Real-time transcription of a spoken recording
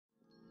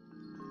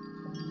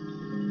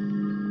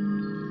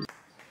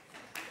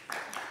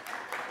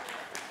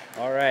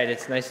All right,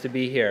 it's nice to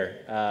be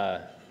here.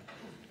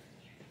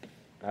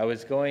 I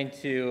was going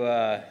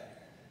to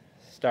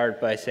start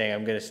by saying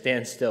I'm going to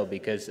stand still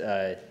because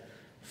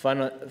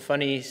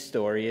funny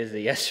story is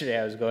that yesterday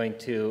I was going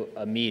to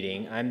a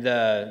meeting. I'm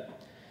the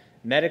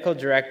medical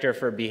director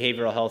for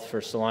behavioral health for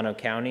Solano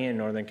County in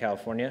Northern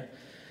California,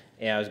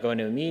 and I was going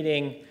to a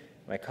meeting.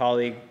 My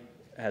colleague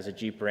has a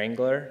Jeep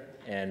Wrangler,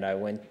 and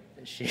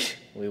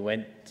we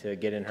went to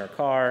get in her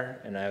car,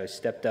 and I was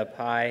stepped up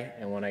high,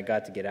 and when I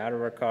got to get out of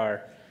her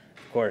car,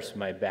 of course,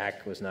 my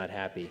back was not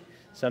happy.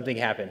 Something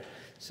happened.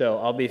 So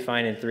I'll be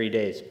fine in 3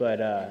 days. But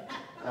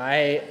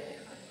I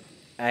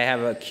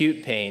have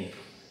acute pain,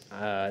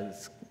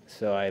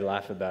 so I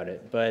laugh about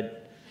it.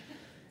 But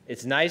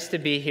it's nice to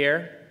be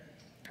here.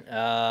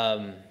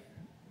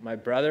 My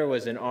brother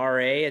was an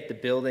RA at the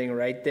building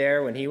right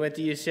there when he went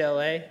to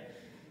UCLA.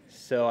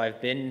 So I've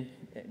been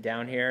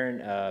down here,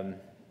 and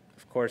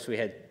of course we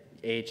had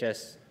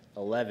AHS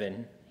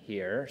 11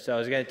 here. So I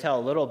was going to tell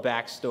a little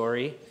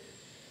backstory.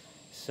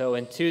 So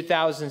in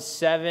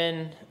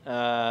 2007,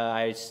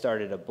 I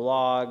started a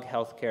blog,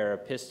 Healthcare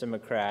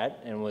Epistemocrat,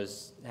 and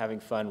was having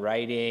fun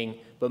writing.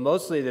 But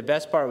mostly the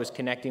best part was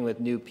connecting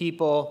with new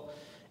people.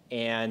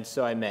 And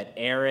so I met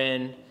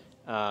Aaron,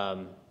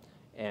 and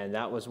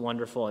that was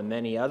wonderful, and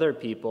many other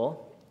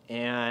people.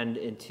 And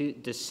in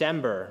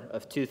December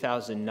of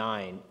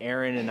 2009,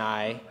 Aaron and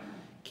I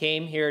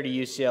came here to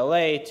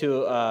UCLA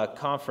to a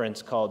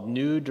conference called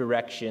New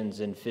Directions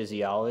in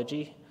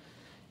Physiology.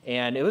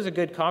 And it was a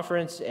good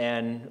conference,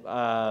 and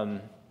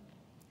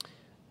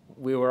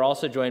we were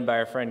also joined by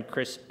our friend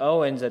Chris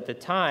Owens at the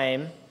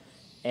time.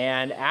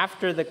 And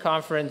after the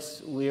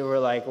conference, we were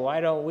like,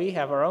 why don't we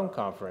have our own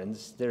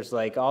conference? There's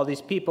like all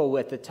these people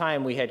at the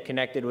time we had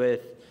connected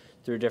with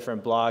through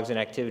different blogs and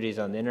activities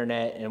on the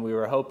internet, and we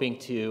were hoping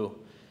to,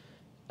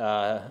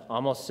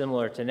 almost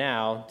similar to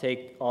now,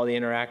 take all the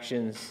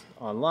interactions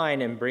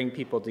online and bring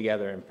people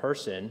together in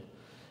person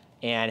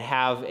and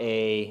have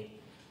a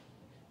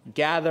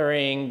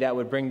gathering that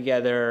would bring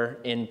together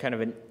in kind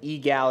of an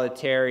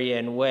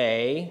egalitarian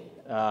way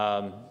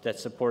that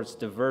supports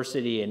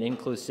diversity and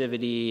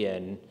inclusivity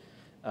and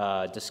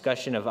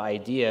discussion of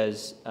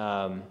ideas,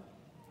 the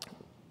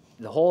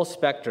whole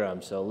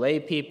spectrum, so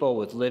lay people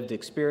with lived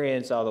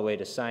experience all the way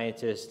to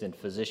scientists and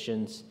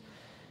physicians.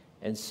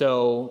 And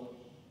so,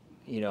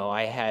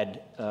 I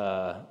had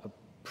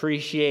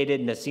appreciated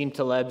Nassim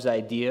Taleb's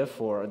idea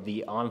for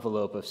the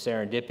envelope of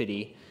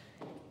serendipity,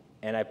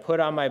 and I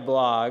put on my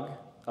blog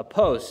a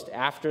post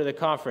after the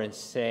conference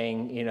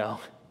saying,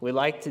 we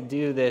like to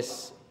do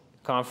this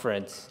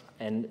conference,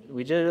 and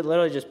we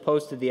literally just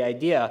posted the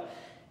idea.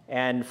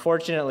 And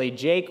fortunately,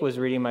 Jake was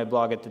reading my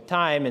blog at the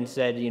time and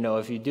said,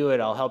 if you do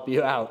it, I'll help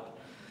you out.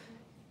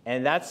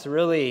 And that's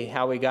really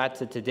how we got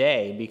to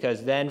today,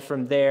 because then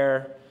from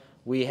there,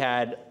 we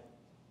had,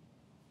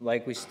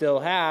 like we still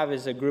have,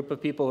 is a group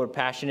of people who are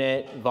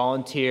passionate,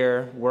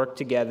 volunteer, work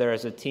together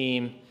as a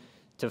team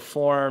to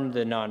form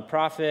the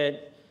nonprofit,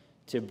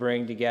 to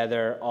bring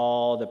together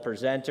all the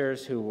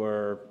presenters who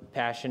were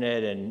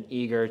passionate and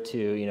eager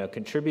to,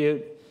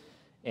 contribute.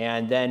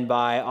 And then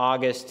by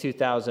August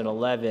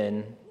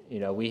 2011,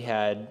 we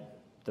had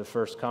the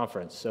first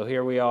conference. So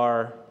here we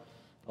are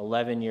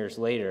 11 years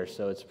later,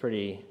 so it's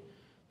pretty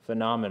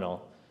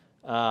phenomenal.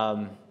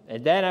 And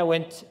then I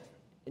went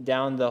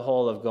down the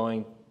hole of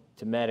going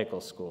to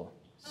medical school.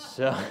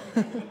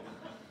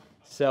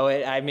 So,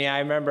 I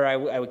remember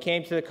I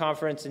came to the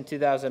conference in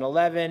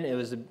 2011. It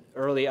was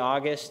early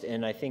August,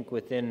 and I think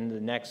within the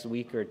next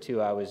week or two,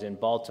 I was in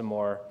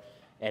Baltimore,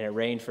 and it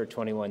rained for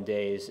 21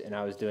 days, and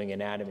I was doing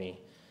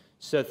anatomy.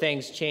 So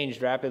things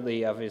changed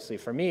rapidly, obviously,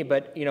 for me.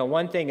 But,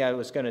 one thing I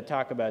was going to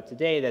talk about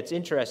today that's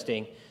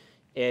interesting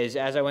is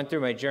as I went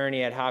through my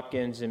journey at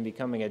Hopkins and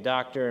becoming a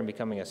doctor and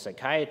becoming a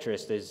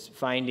psychiatrist, is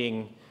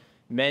finding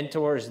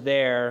mentors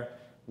there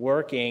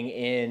working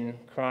in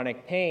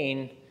chronic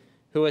pain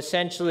who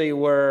essentially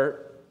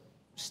were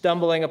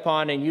stumbling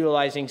upon and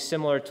utilizing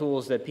similar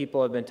tools that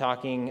people have been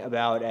talking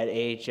about at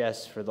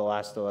AHS for the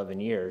last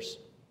 11 years.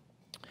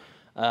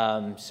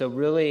 So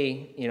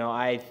really,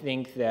 I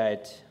think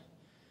that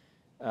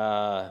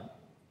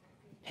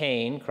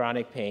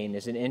chronic pain,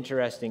 is an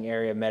interesting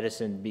area of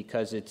medicine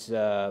because it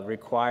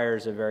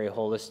requires a very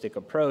holistic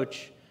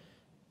approach.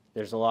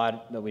 There's a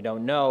lot that we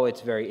don't know.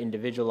 It's very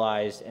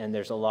individualized, and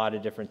there's a lot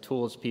of different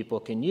tools people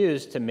can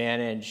use to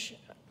manage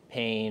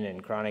pain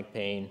and chronic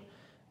pain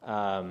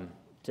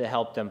to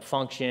help them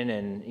function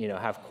and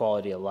have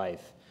quality of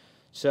life.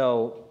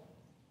 So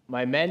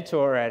my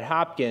mentor at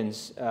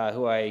Hopkins,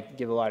 who I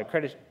give a lot of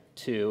credit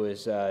to,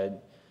 is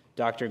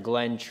Dr.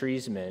 Glenn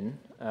Treisman,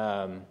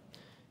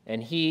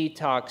 and he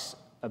talks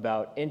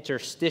about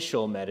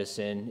interstitial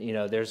medicine.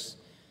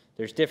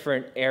 There's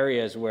different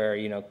areas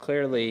where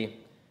clearly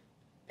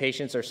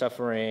patients are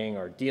suffering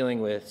or dealing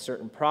with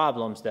certain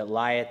problems that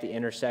lie at the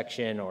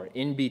intersection or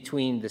in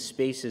between the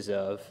spaces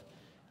of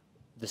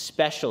the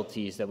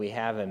specialties that we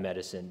have in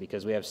medicine,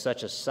 because we have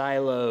such a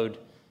siloed,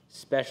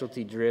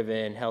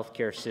 specialty-driven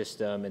healthcare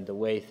system and the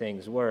way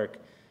things work.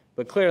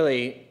 But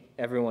clearly,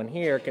 everyone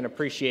here can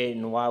appreciate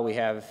and why we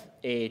have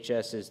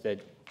AHS is that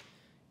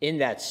in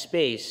that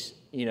space,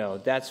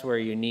 that's where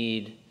you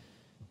need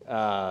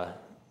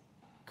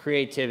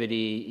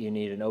creativity, you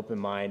need an open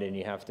mind, and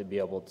you have to be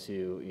able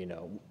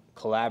to,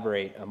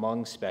 collaborate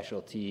among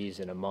specialties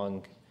and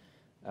among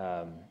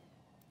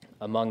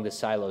the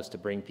silos to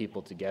bring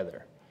people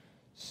together.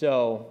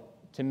 So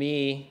to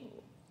me,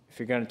 if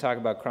you're going to talk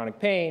about chronic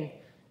pain,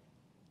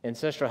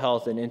 ancestral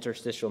health and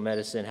interstitial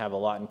medicine have a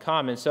lot in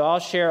common. So I'll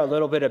share a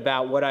little bit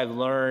about what I've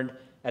learned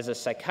as a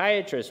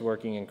psychiatrist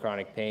working in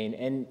chronic pain.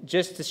 And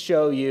just to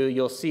show you,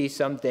 you'll see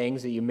some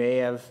things that you may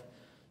have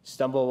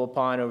stumbled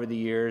upon over the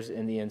years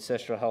in the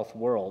ancestral health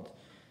world.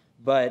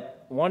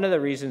 But one of the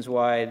reasons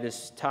why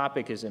this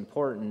topic is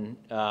important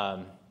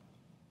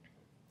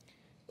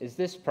is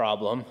this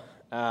problem,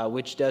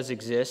 which does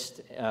exist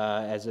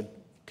as a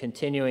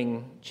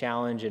continuing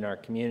challenge in our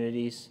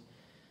communities.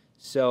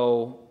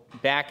 So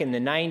back in the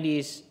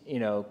 90s,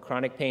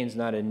 chronic pain is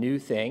not a new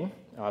thing,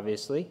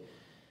 obviously.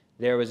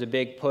 There was a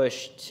big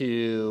push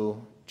to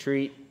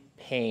treat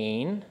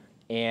pain,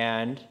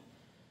 and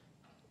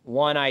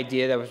one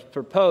idea that was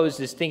proposed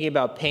is thinking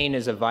about pain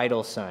as a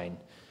vital sign.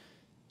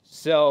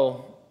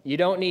 So you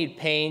don't need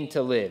pain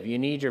to live. You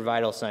need your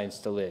vital signs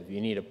to live. You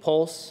need a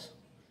pulse.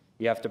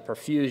 You have to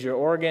perfuse your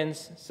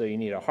organs, so you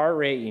need a heart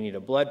rate, you need a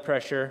blood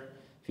pressure.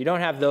 If you don't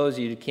have those,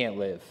 you can't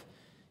live.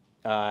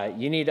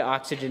 You need to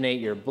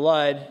oxygenate your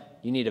blood.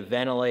 You need to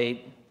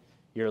ventilate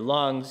your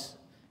lungs.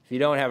 If you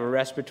don't have a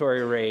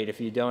respiratory rate,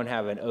 if you don't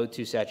have an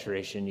O2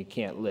 saturation, you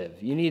can't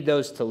live. You need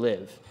those to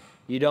live.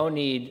 You don't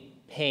need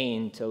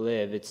pain to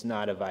live. It's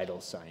not a vital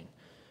sign.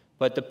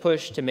 But the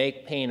push to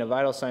make pain a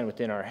vital sign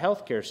within our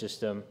healthcare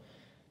system,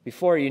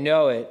 before you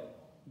know it,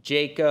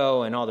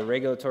 JCAHO and all the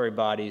regulatory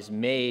bodies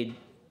made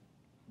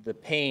the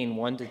pain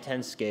 1 to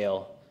 10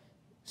 scale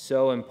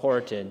so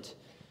important,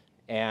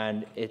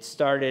 and it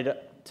started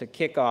to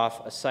kick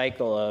off a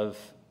cycle of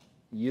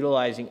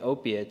utilizing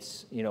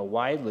opiates,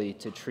 widely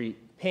to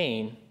treat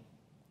pain.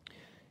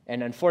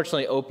 And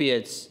unfortunately,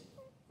 opiates,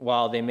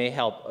 while they may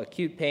help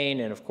acute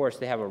pain, and of course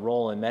they have a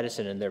role in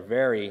medicine, and they're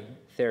very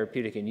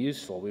therapeutic and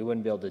useful, we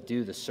wouldn't be able to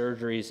do the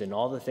surgeries and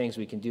all the things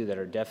we can do that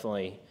are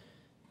definitely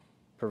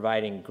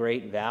providing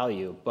great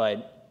value.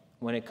 But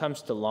when it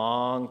comes to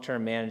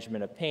long-term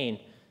management of pain,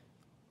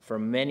 for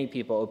many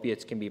people,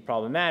 opiates can be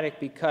problematic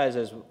because,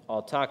 as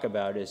I'll talk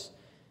about, is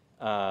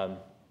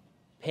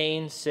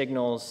pain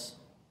signals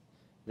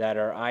that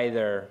are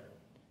either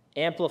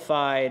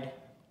amplified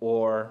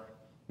or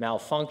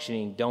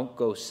malfunctioning don't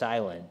go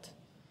silent.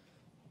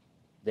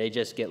 They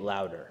just get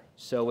louder.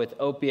 So with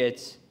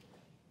opiates,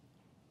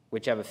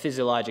 which have a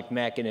physiologic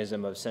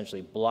mechanism of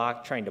essentially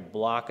trying to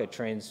block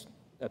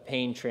a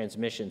pain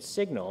transmission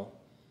signal,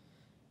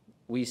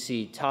 we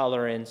see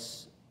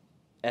tolerance,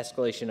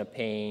 escalation of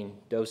pain,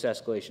 dose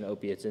escalation of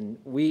opiates. And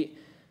we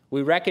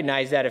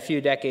recognized that a few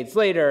decades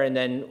later, and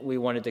then we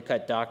wanted to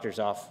cut doctors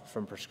off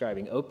from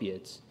prescribing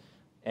opiates.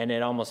 And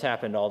it almost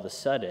happened all of a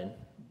sudden.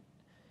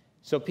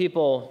 So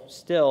people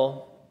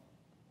still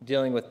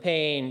dealing with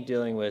pain,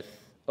 dealing with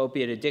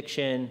opiate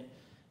addiction,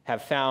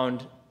 have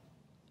found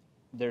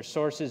their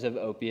sources of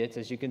opiates.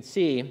 As you can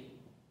see,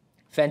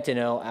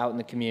 fentanyl out in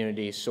the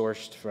community,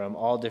 sourced from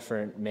all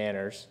different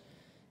manners.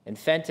 And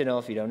fentanyl,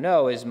 if you don't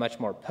know, is much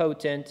more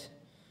potent.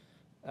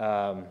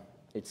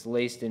 It's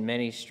laced in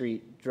many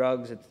street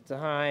drugs at the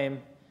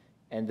time.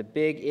 And the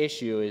big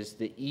issue is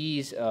the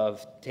ease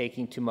of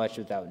taking too much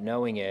without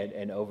knowing it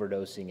and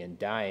overdosing and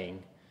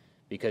dying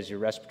because your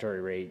respiratory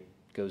rate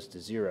goes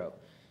to 0.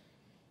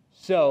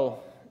 So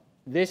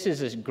this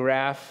is a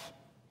graph,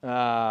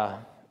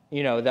 that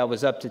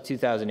was up to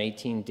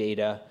 2018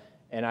 data,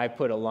 and I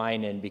put a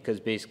line in because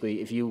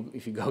basically, if you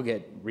go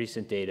get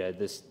recent data,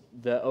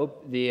 the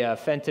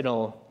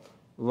fentanyl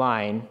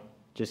line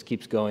just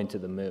keeps going to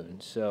the moon.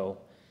 So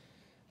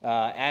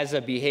as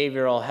a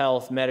behavioral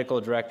health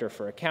medical director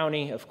for a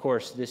county, of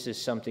course, this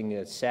is something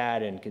that's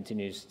sad and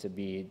continues to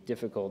be a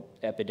difficult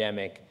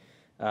epidemic.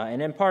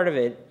 And then part of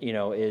it,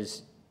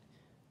 is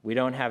we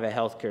don't have a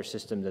healthcare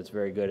system that's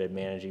very good at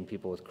managing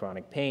people with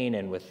chronic pain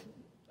and with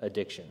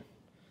addiction.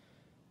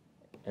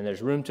 And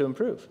there's room to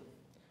improve.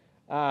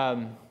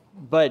 So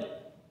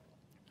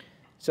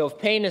if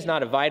pain is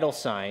not a vital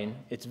sign,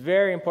 it's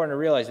very important to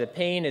realize that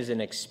pain is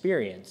an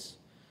experience.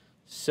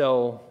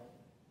 So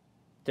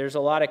there's a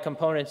lot of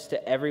components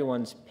to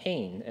everyone's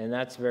pain, and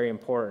that's very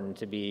important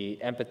to be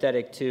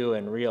empathetic to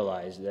and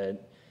realize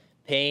that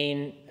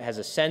pain has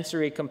a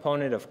sensory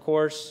component, of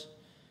course.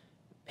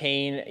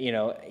 Pain,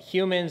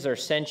 humans are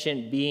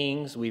sentient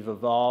beings. We've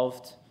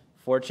evolved,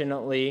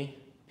 fortunately.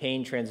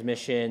 Pain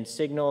transmission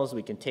signals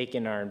we can take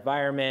in our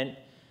environment.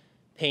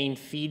 Pain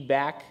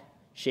feedback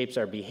shapes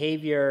our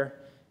behavior,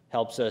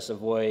 helps us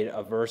avoid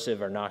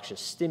aversive or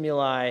noxious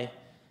stimuli.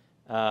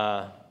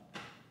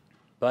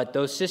 But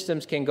those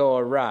systems can go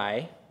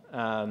awry.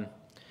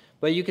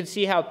 But you can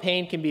see how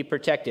pain can be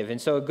protective.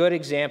 And so a good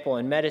example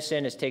in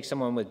medicine is take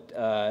someone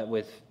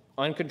with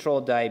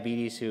uncontrolled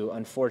diabetes who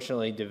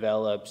unfortunately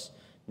develops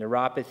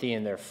neuropathy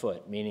in their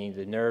foot, meaning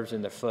the nerves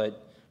in the foot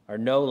are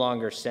no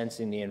longer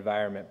sensing the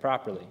environment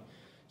properly.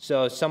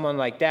 So someone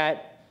like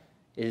that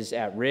is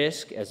at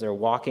risk as they're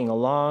walking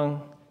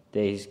along.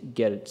 They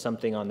get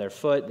something on their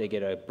foot, they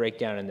get a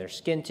breakdown in their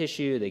skin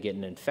tissue, they get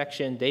an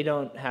infection. They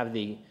don't have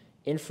the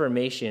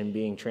information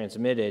being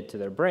transmitted to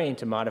their brain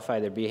to modify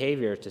their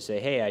behavior to say,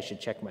 hey, I should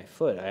check my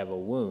foot, I have a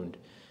wound.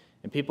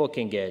 And people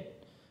can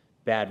get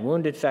bad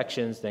wound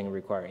infections, then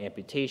require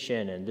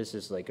amputation, and this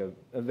is like a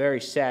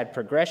very sad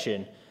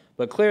progression.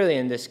 But clearly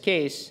in this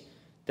case,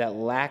 that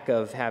lack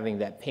of having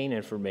that pain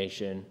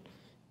information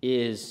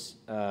is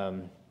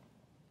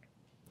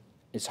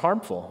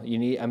harmful.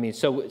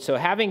 So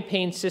having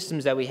pain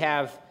systems that we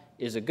have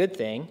is a good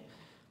thing,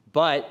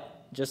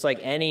 but just like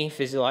any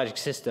physiologic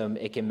system,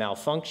 it can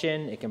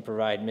malfunction, it can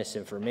provide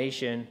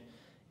misinformation,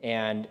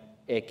 and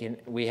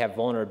we have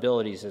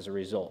vulnerabilities as a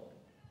result.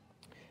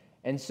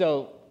 And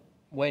so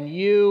when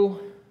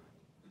you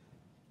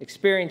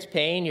experience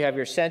pain, you have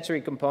your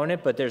sensory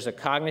component, but there's a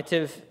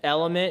cognitive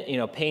element.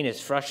 Pain is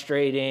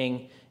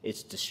frustrating,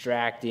 it's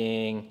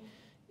distracting,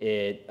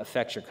 it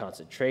affects your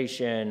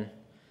concentration.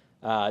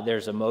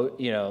 There's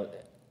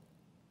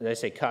did I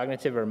say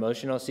cognitive or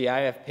emotional? See, I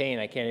have pain,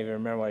 I can't even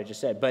remember what I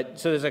just said. But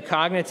so there's a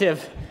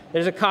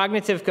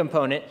cognitive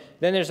component.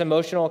 Then there's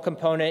emotional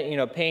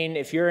component. Pain,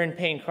 if you're in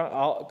pain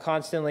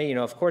constantly,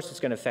 of course it's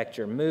going to affect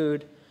your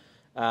mood.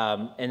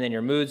 And then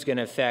your mood's going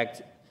to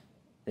affect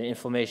the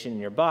inflammation in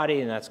your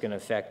body, and that's going to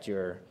affect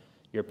your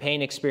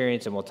pain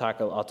experience. And I'll talk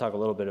a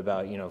little bit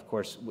about, of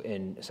course,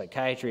 in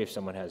psychiatry, if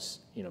someone has,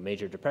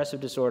 major depressive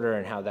disorder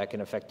and how that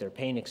can affect their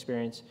pain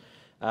experience.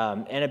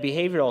 And a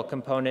behavioral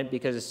component,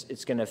 because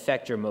it's going to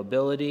affect your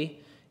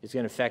mobility, it's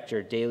going to affect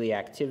your daily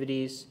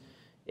activities,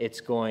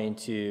 it's going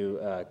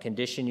to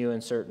condition you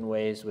in certain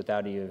ways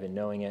without you even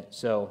knowing it.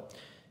 So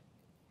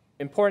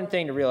important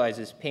thing to realize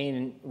is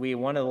pain, we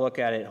want to look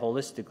at it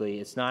holistically.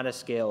 It's not a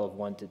scale of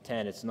 1 to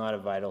 10. It's not a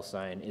vital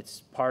sign. It's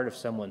part of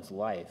someone's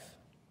life.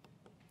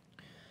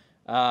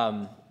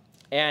 And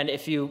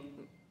if you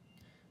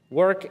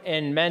work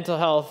in mental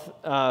health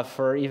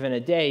for even a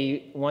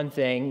day, one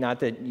thing, not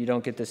that you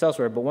don't get this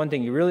elsewhere, but one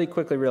thing you really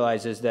quickly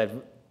realize is that,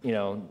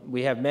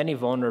 we have many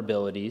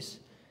vulnerabilities,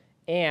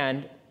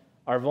 and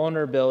our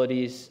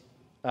vulnerabilities,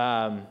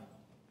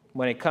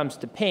 when it comes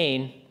to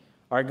pain,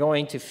 are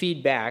going to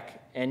feed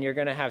back, and you're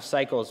going to have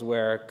cycles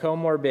where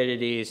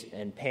comorbidities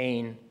and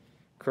pain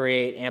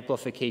create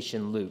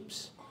amplification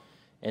loops.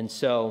 And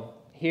so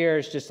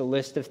here's just a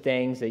list of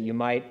things that you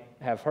might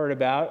have heard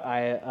about.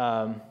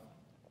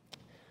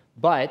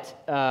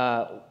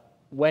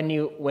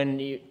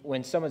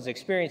 When someone's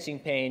experiencing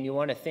pain, you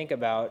want to think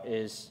about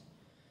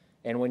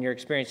and when you're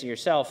experiencing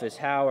yourself, is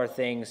how are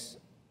things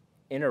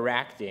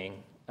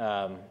interacting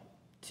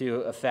to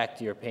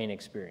affect your pain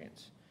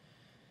experience.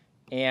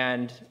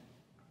 And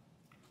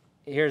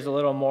here's a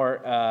little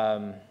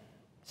more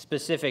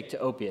specific to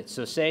opiates.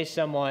 So say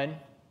someone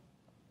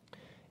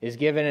is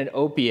given an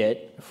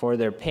opiate for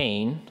their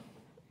pain.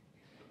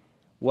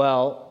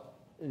 Well,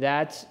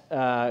 that's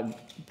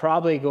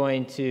probably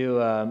going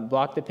to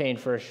block the pain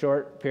for a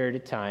short period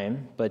of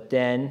time, but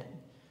then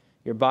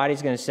your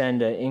body's going to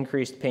send an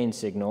increased pain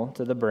signal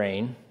to the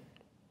brain,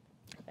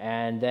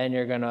 and then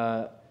you're going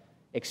to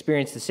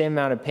experience the same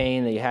amount of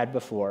pain that you had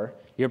before.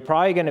 You're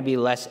probably going to be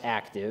less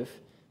active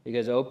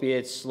because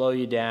opiates slow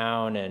you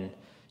down, and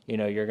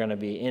you're going to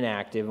be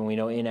inactive, and we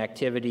know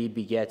inactivity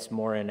begets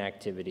more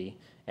inactivity.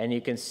 And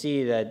you can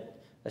see that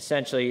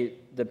essentially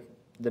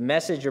the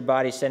message your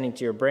body's sending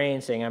to your brain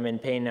saying, I'm in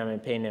pain, I'm in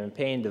pain, I'm in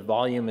pain, the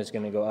volume is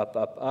going to go up,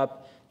 up,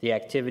 up. The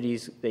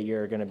activities that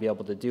you're going to be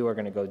able to do are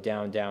going to go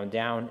down, down,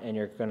 down, and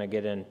you're going to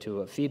get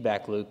into a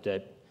feedback loop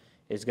that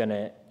is going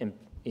to,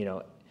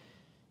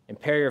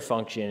 impair your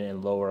function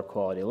and lower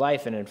quality of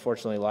life. And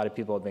unfortunately, a lot of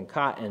people have been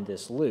caught in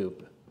this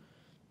loop.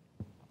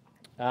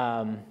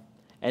 And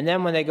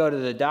then when they go to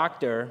the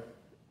doctor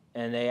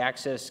and they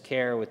access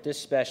care with this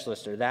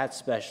specialist or that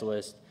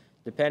specialist,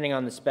 depending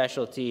on the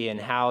specialty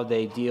and how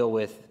they deal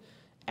with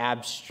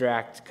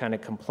abstract kind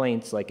of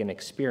complaints like an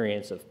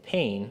experience of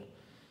pain,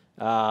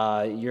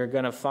 you're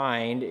going to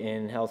find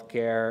in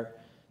healthcare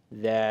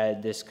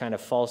that this kind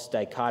of false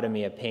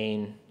dichotomy of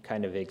pain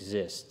kind of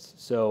exists.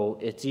 So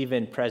it's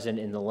even present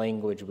in the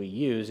language we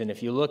use. And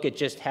if you look at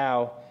just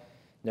how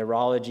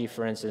neurology,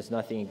 for instance,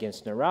 nothing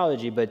against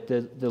neurology, but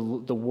the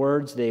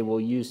words they will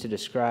use to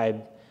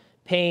describe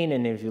pain,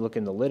 and if you look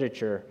in the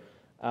literature,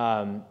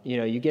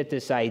 you get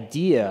this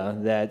idea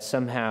that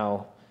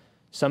somehow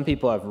some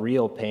people have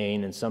real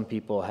pain and some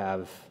people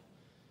have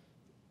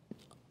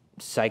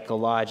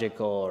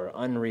psychological or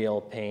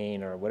unreal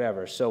pain or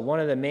whatever. So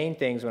one of the main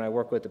things when I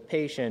work with a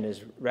patient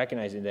is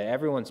recognizing that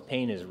everyone's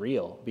pain is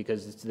real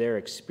because it's their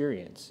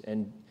experience.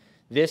 And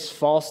this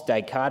false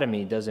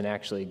dichotomy doesn't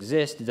actually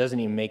exist. It doesn't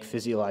even make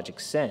physiologic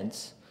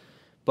sense,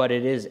 but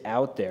it is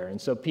out there. And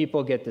so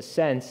people get the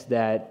sense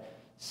that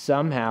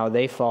somehow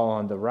they fall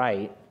on the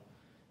right,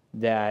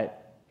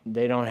 that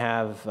they don't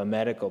have a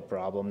medical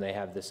problem, they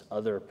have this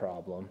other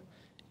problem.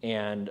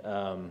 And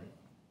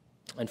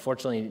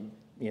unfortunately,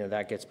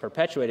 that gets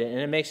perpetuated, and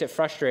it makes it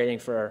frustrating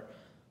for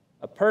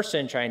a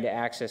person trying to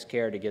access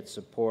care to get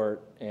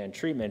support and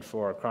treatment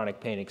for a chronic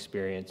pain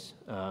experience.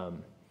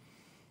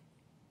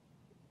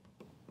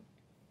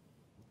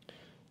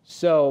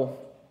 So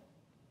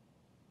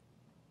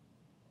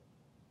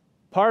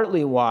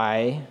partly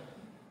why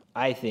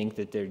I think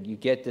that you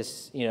get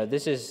this,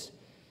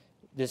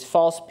 this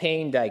false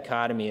pain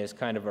dichotomy is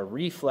kind of a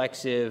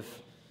reflexive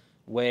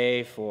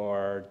way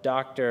for a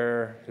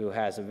doctor who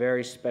has a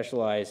very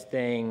specialized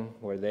thing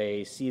where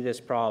they see this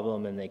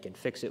problem and they can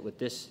fix it with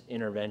this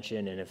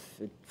intervention, and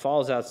if it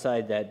falls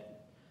outside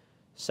that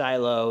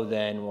silo,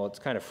 then, well, it's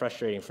kind of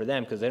frustrating for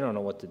them because they don't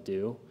know what to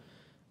do.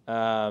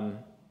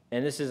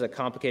 And this is a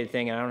complicated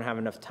thing, and I don't have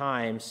enough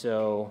time,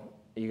 so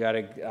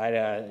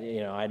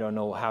I don't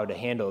know how to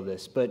handle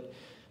this. But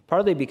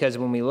partly because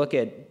when we look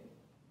at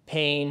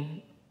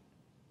pain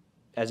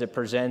as it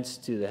presents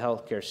to the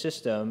healthcare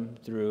system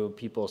through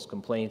people's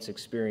complaints,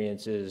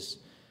 experiences,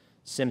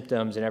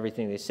 symptoms, and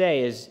everything they say,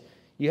 is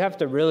you have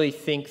to really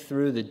think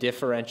through the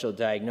differential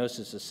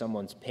diagnosis of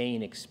someone's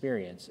pain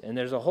experience. And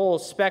there's a whole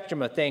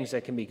spectrum of things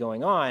that can be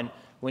going on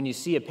when you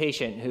see a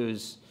patient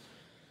who's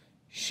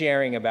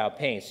sharing about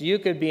pain. So you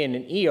could be in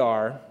an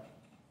ER,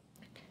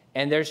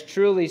 and there's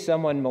truly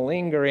someone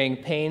malingering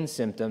pain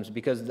symptoms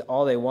because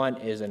all they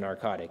want is a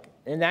narcotic.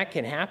 And that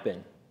can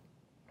happen.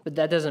 But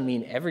that doesn't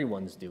mean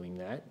everyone's doing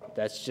that.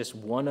 That's just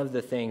one of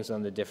the things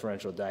on the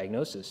differential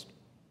diagnosis.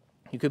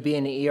 You could be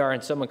in the ER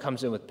and someone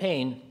comes in with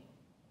pain,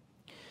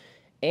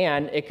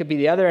 and it could be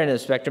the other end of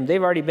the spectrum.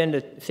 They've already been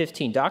to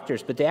 15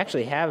 doctors, but they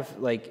actually have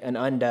like an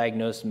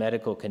undiagnosed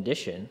medical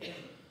condition,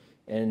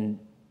 and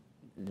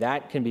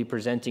that can be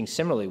presenting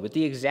similarly with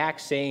the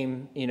exact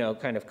same,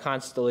 kind of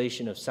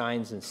constellation of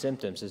signs and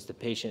symptoms as the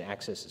patient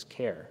accesses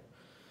care.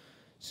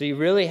 So you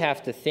really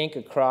have to think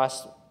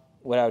across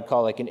what I would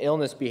call like an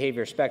illness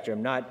behavior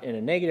spectrum, not in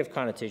a negative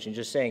connotation,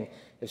 just saying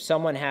if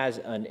someone has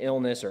an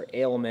illness or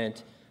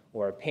ailment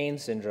or a pain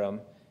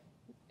syndrome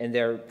and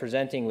they're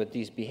presenting with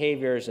these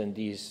behaviors and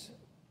these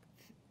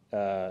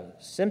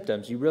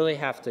symptoms, you really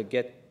have to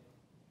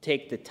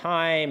take the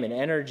time and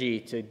energy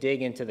to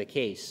dig into the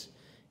case,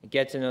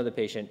 get to know the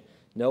patient,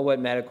 know what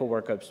medical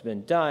workup's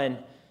been done,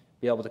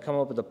 be able to come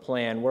up with a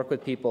plan, work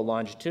with people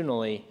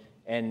longitudinally,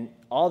 and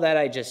all that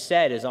I just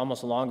said is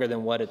almost longer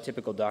than what a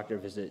typical doctor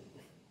visit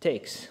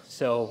takes.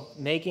 So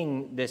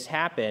making this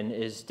happen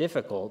is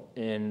difficult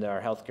in our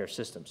healthcare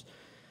systems.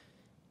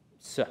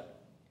 So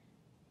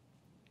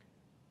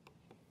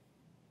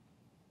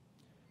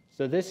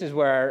this is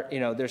where,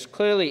 there's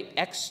clearly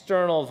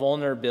external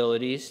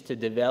vulnerabilities to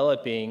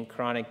developing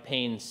chronic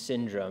pain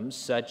syndromes,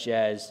 such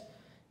as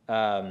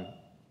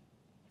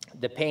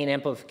the pain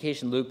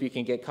amplification loop you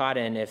can get caught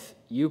in. If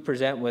you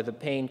present with a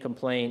pain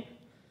complaint,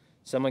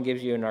 someone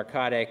gives you a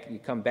narcotic, you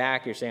come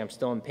back, you're saying, I'm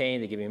still in pain,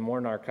 they give you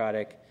more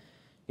narcotic.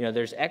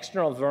 There's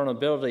external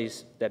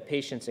vulnerabilities that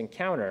patients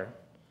encounter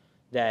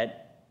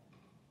that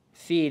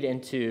feed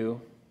into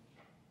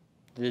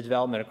the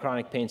development of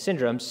chronic pain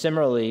syndrome.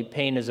 Similarly,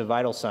 pain as a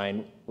vital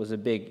sign is a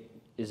big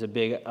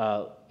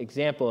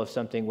example of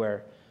something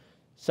where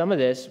some of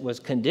this was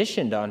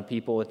conditioned on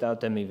people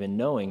without them even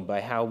knowing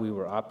by how we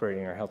were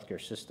operating our healthcare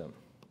system.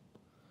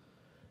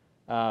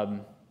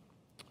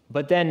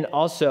 But then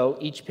also,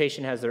 each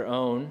patient has their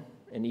own,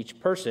 and each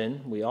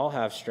person, we all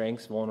have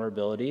strengths,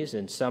 vulnerabilities,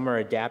 and some are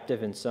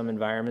adaptive in some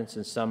environments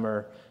and some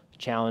are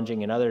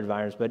challenging in other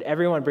environments, but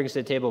everyone brings to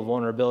the table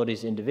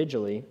vulnerabilities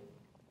individually.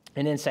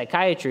 And in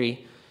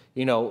psychiatry,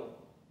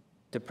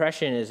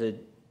 depression is a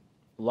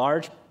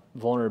large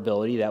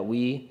vulnerability that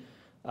we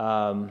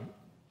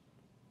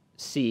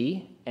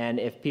see, and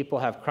if people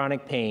have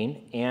chronic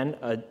pain and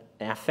an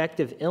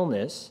affective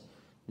illness,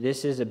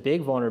 this is a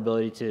big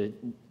vulnerability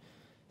to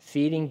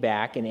feeding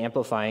back and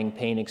amplifying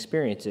pain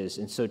experiences.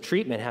 And so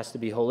treatment has to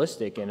be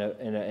holistic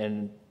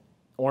and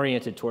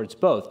oriented towards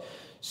both.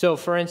 So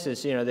for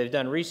instance, they've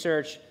done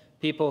research,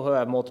 people who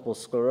have multiple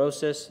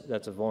sclerosis,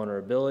 that's a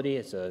vulnerability,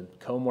 it's a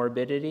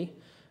comorbidity,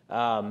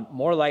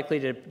 more likely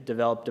to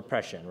develop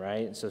depression,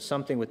 right? And so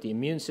something with the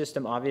immune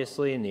system,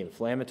 obviously, and the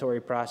inflammatory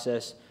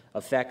process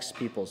affects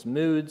people's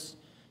moods,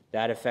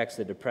 that affects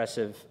the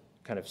depressive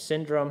kind of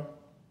syndrome,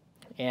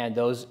 and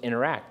those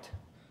interact.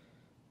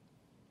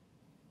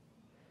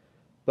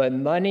 But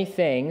many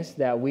things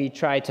that we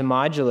try to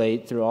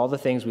modulate through all the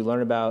things we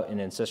learn about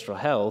in ancestral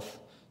health,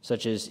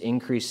 such as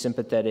increased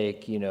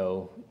sympathetic,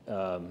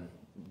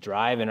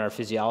 drive in our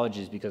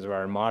physiologies because of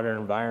our modern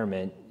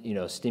environment,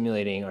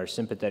 stimulating our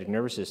sympathetic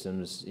nervous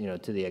systems,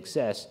 to the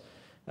excess,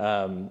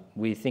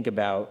 we think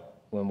about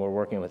when we're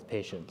working with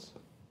patients.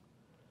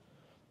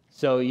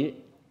 So you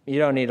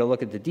don't need to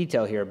look at the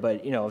detail here,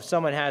 but, if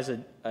someone has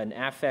an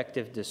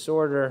affective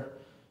disorder,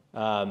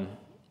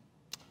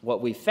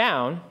 what we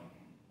found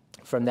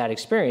from that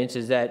experience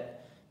is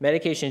that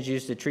medications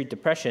used to treat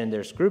depression,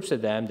 there's groups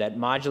of them that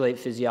modulate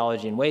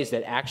physiology in ways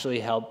that actually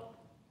help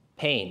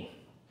pain.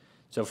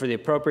 So for the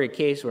appropriate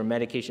case where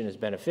medication is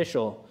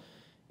beneficial,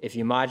 if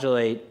you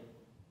modulate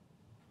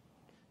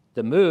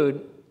the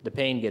mood, the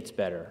pain gets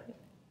better.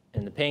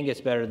 And the pain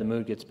gets better, the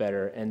mood gets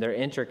better, and they're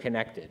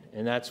interconnected.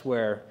 And that's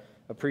where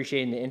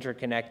appreciating the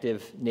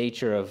interconnective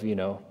nature of,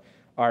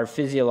 our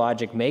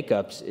physiologic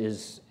makeups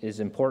is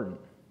important.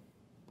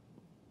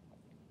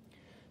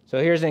 So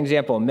here's an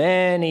example.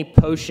 Many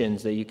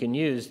potions that you can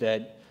use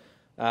that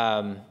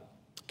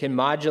can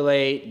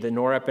modulate the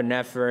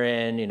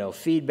norepinephrine,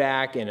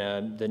 feedback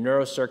and the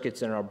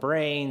neurocircuits in our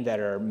brain that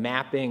are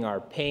mapping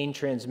our pain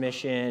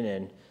transmission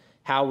and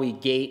how we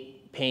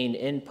gate pain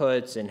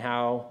inputs and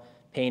how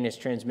pain is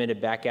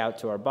transmitted back out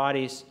to our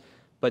bodies.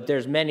 But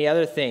there's many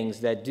other things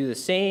that do the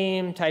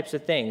same types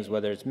of things,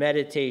 whether it's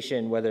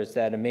meditation, whether it's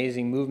that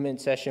amazing movement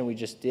session we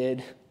just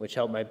did, which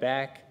helped my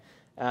back,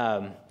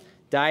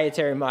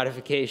 dietary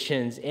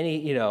modifications,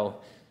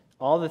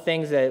 all the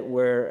things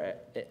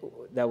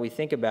that we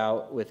think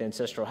about with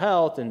ancestral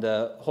health and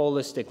the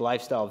holistic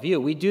lifestyle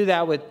view. We do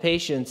that with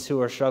patients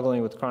who are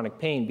struggling with chronic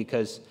pain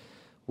because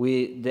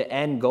the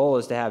end goal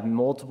is to have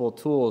multiple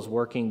tools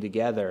working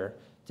together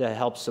to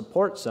help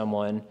support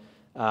someone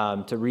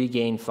to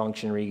regain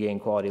function, regain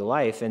quality of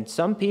life. And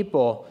some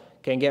people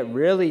can get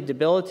really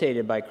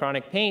debilitated by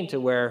chronic pain to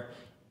where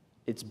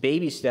it's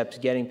baby steps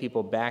getting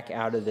people back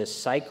out of this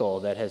cycle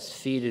that has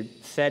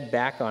fed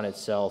back on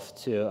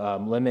itself to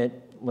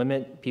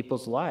limit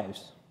people's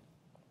lives.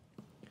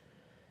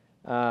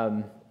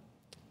 And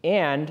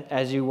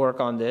as you work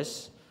on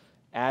this,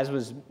 as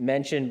was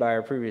mentioned by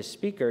our previous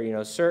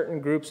speaker, certain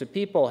groups of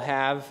people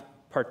have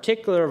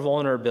particular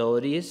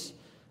vulnerabilities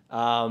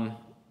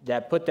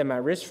that put them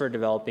at risk for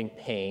developing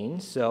pain.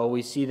 So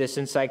we see this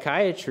in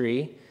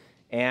psychiatry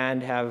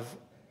and have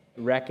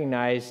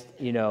recognized,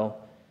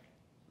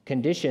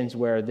 conditions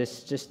where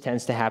this just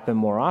tends to happen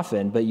more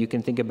often, but you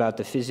can think about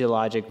the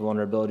physiologic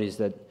vulnerabilities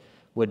that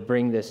would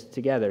bring this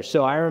together.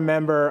 So I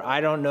remember, I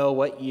don't know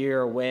what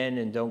year or when,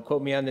 and don't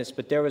quote me on this,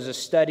 but there was a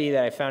study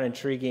that I found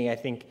intriguing, I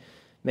think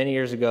many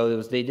years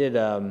ago. They did,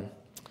 I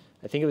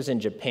think it was in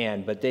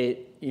Japan, but they,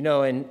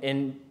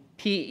 in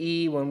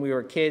PE, when we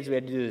were kids, we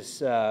had to do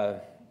this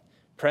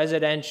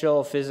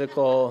presidential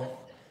physical,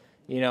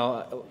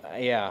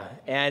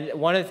 and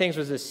one of the things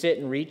was the sit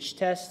and reach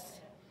test.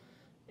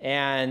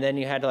 And then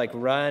you had to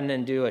run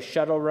and do a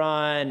shuttle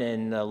run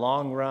and a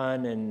long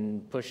run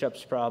and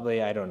push-ups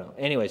probably, I don't know.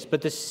 Anyways,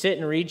 but the sit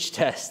and reach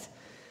test.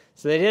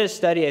 So they did a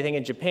study, I think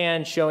in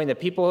Japan, showing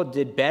that people who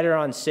did better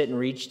on sit and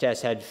reach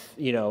tests had,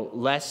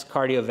 less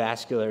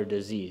cardiovascular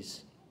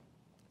disease.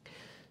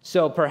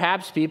 So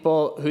perhaps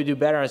people who do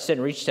better on sit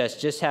and reach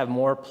tests just have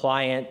more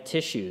pliant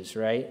tissues,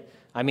 right?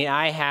 I mean,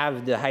 I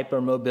have the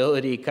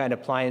hypermobility kind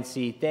of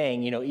pliancy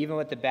thing, even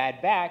with the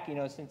bad back,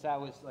 since I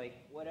was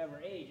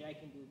whatever age, I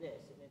can do this.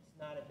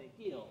 Not a big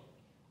deal.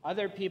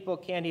 Other people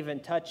can't even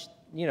touch,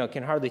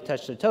 can hardly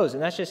touch their toes,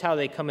 and that's just how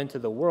they come into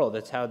the world.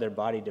 That's how their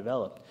body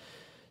developed.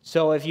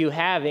 So if you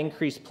have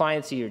increased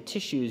pliancy of your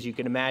tissues, you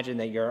can imagine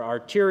that your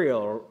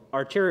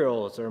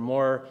arterioles are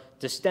more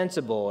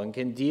distensible and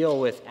can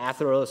deal with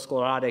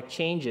atherosclerotic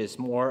changes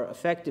more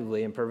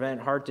effectively and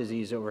prevent heart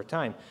disease over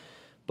time.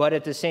 But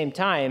at the same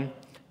time,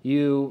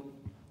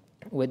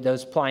 with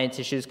those pliant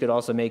tissues could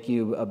also make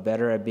you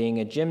better at being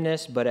a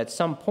gymnast, but at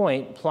some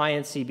point,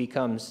 pliancy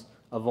becomes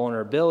a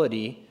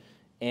vulnerability,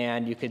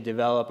 and you could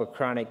develop a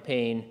chronic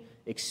pain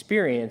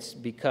experience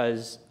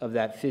because of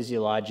that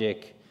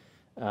physiologic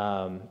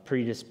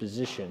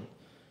predisposition.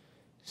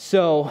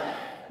 So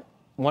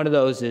one of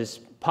those is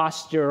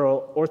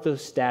postural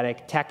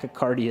orthostatic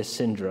tachycardia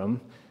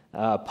syndrome,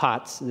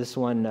 POTS. This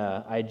one,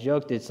 I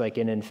joked, it's like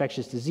an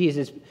infectious disease.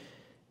 It's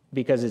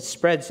because it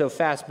spread so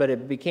fast, but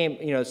it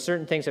became,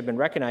 certain things have been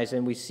recognized,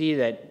 and we see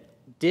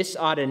that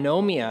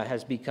dysautonomia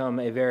has become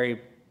a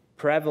very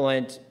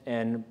prevalent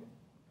and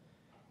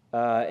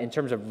in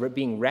terms of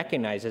being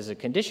recognized as a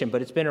condition, but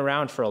it's been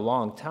around for a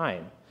long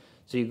time.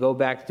 So you go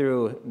back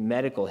through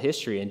medical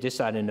history, and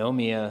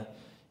dysautonomia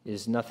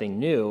is nothing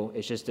new.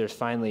 It's just there's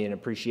finally an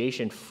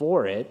appreciation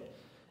for it,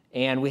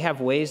 and we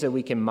have ways that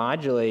we can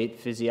modulate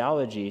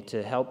physiology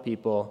to help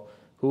people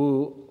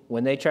who,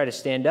 when they try to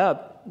stand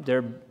up,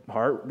 their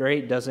heart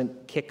rate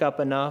doesn't kick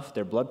up enough,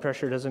 their blood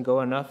pressure doesn't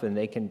go enough, and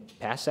they can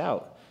pass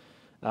out.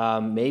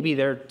 Maybe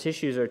their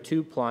tissues are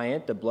too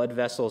pliant, the blood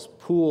vessels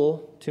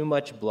pool too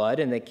much blood,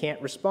 and they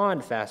can't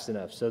respond fast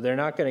enough. So they're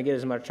not going to get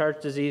as much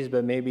heart disease,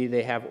 but maybe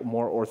they have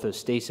more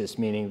orthostasis,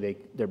 meaning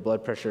their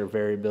blood pressure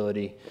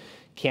variability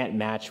can't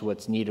match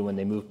what's needed when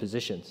they move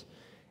positions.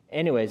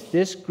 Anyways,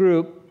 this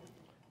group,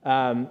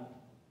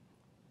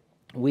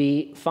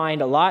 we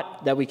find a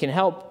lot that we can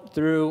help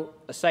through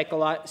a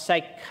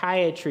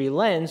psychiatry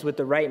lens with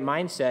the right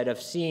mindset of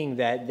seeing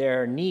that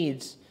their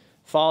needs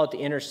fall at the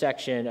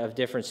intersection of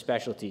different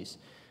specialties.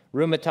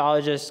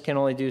 Rheumatologists can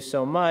only do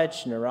so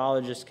much,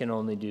 neurologists can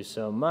only do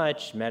so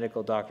much,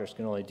 medical doctors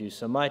can only do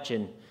so much,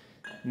 and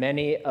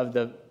many of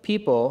the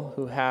people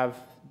who have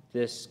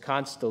this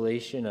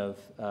constellation of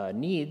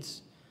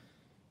needs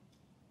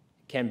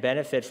can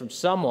benefit from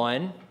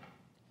someone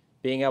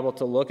being able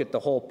to look at the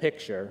whole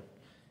picture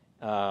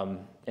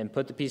and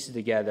put the pieces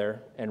together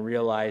and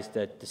realize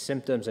that the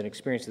symptoms and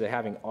experiences they're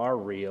having are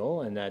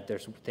real and that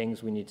there's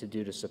things we need to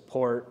do to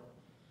support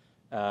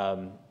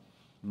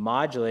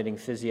modulating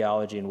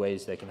physiology in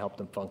ways that can help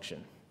them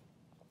function.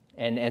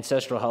 And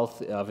ancestral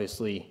health,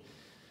 obviously,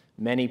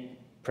 many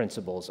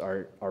principles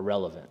are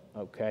relevant,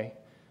 okay?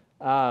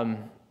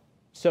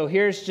 So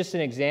here's just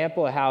an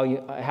example of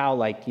how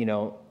like, you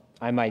know,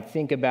 I might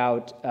think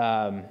about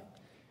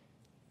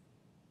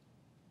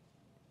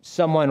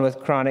someone with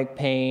chronic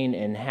pain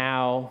and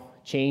how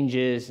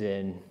changes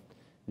in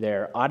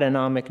their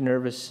autonomic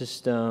nervous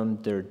system,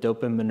 their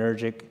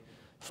dopaminergic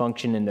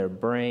function in their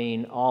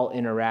brain all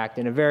interact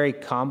in a very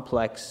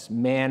complex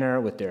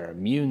manner with their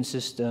immune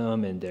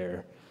system and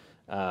their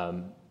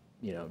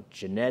you know,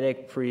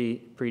 genetic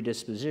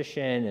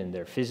predisposition and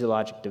their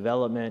physiologic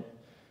development.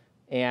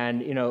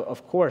 And, you know,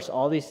 of course,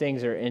 all these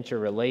things are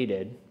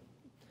interrelated.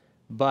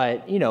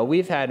 But, you know,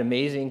 we've had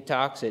amazing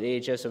talks at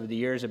AHS over the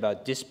years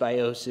about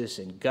dysbiosis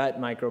and gut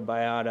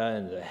microbiota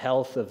and the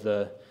health of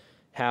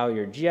how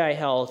your GI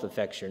health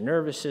affects your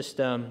nervous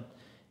system.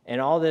 And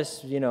all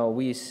this, you know,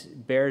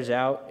 bears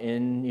out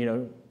in, you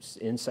know,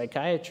 in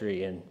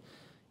psychiatry. And,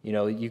 you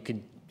know,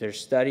 there's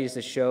studies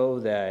that show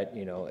that,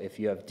 you know, if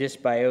you have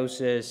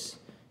dysbiosis,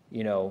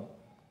 you know,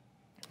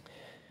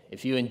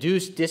 if you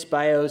induce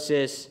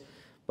dysbiosis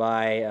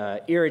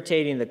by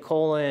irritating the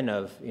colon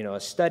of, you know, a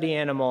study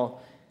animal,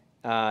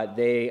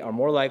 they are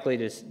more likely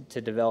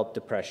to develop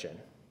depression.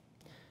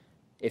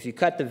 If you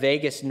cut the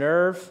vagus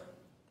nerve,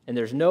 and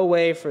there's no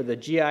way for the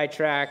GI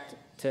tract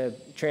to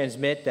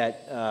transmit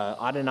that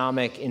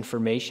autonomic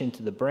information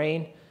to the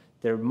brain,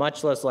 they're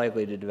much less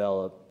likely to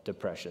develop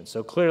depression.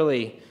 So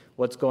clearly,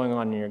 what's going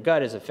on in your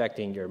gut is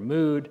affecting your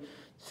mood,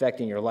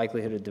 affecting your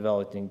likelihood of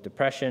developing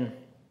depression.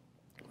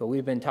 But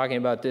we've been talking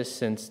about this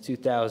since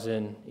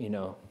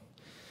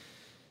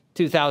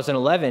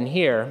 2011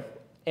 here,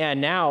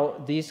 and now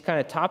these kind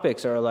of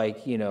topics are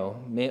like, you know,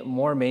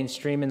 more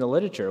mainstream in the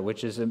literature,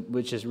 which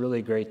is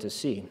really great to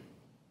see.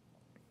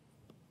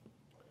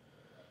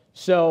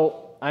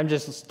 So I'm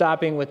just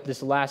stopping with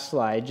this last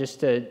slide just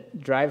to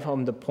drive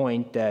home the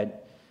point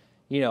that,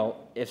 you know,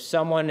 if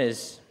someone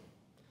is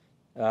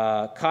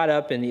caught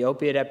up in the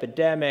opiate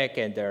epidemic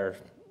and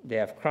they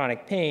have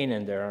chronic pain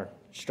and they're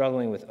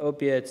struggling with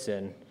opiates,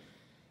 and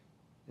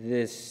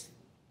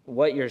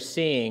what you're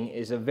seeing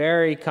is a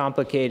very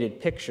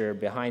complicated picture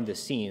behind the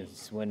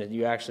scenes when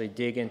you actually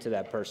dig into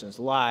that person's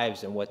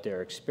lives and what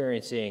they're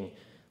experiencing,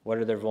 what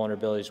are their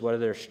vulnerabilities, what are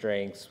their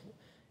strengths,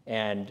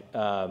 and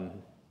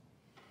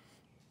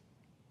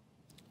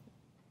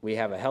we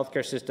have a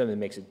healthcare system that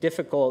makes it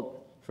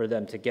difficult for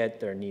them to get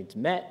their needs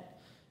met,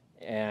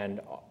 and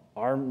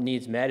our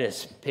needs met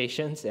as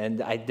patients,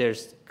 and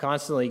there's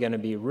constantly going to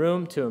be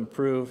room to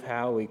improve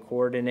how we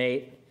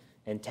coordinate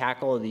and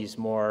tackle these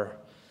more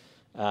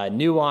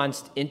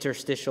nuanced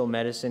interstitial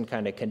medicine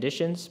kind of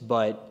conditions.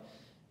 But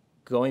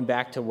going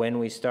back to when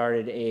we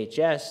started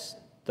AHS,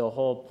 the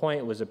whole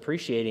point was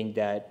appreciating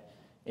that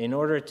in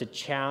order to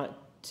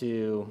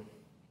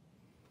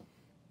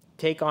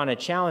take on a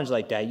challenge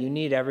like that, you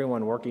need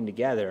everyone working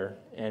together,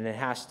 and it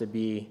has to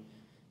be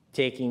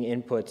taking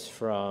inputs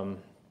from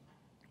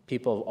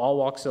people of all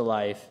walks of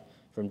life,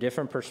 from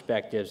different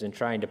perspectives, and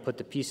trying to put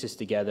the pieces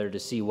together to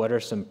see what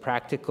are some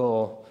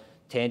practical,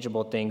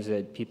 tangible things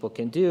that people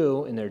can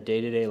do in their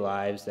day-to-day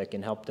lives that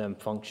can help them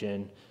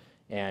function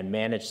and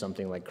manage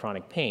something like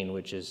chronic pain,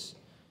 which is,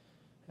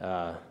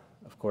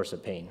 of course, a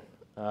pain.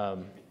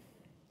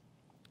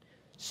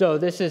 So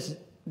this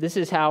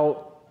is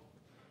how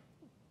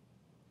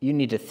you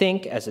need to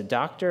think as a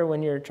doctor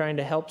when you're trying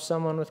to help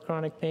someone with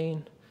chronic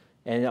pain,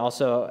 and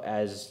also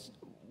as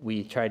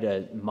we try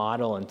to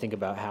model and think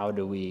about how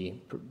do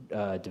we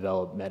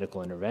develop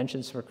medical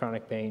interventions for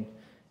chronic pain.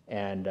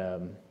 And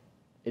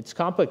it's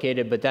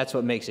complicated, but that's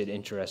what makes it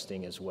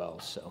interesting as well.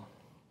 So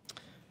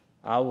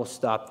I will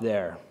stop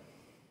there.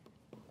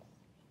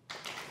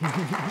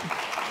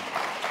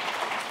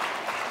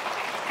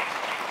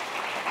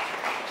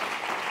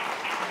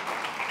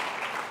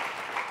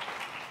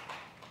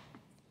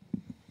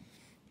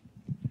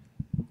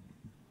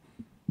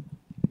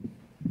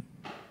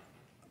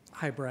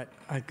 Hi, Brett.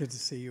 Good to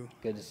see you.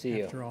 Good to see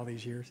you. After all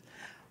these years.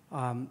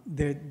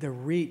 The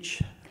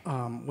REACH,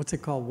 what's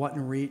it called? What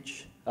and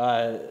REACH?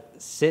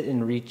 Sit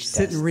and reach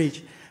Sit test. and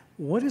reach.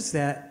 What is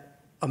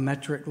that a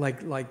metric,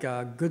 like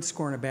a good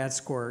score and a bad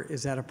score?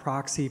 Is that a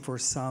proxy for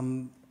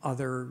some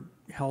other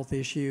health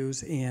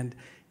issues? And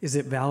is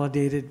it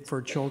validated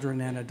for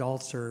children and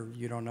adults, or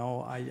you don't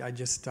know?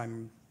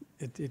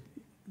 It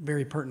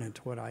very pertinent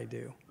to what I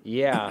do.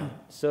 Yeah.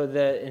 So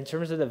in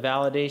terms of the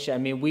validation, I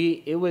mean,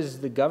 it was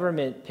the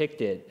government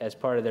picked it as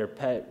part of their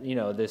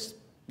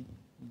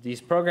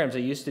these programs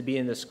that used to be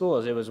in the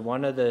schools. It was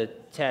one of the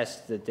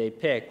tests that they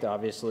picked,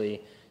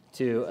 obviously,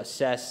 to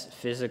assess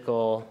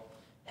physical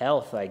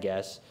health, I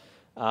guess.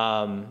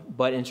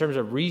 But in terms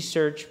of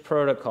research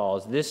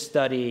protocols, this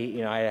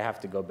study, I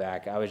have to go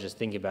back. I was just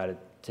thinking about it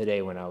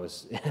today when I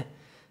was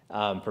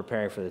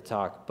preparing for the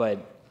talk.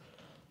 But,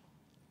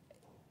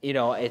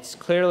 it's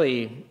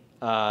clearly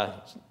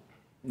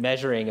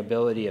measuring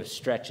ability of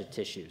stretch of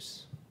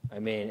tissues. I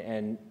mean,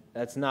 and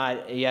that's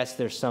not, yes,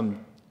 there's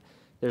some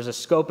there's a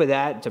scope of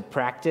that to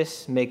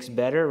practice makes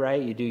better,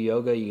 right? You do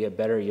yoga, you get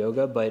better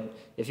yoga. But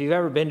if you've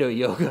ever been to a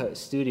yoga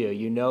studio,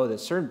 you know that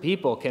certain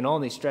people can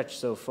only stretch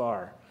so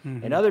far.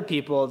 And other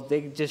people,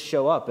 they just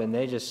show up and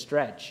they just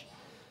stretch.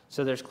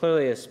 So there's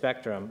clearly a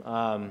spectrum.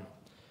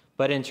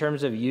 But in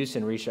terms of use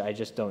and research, I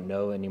just don't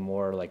know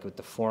anymore, like with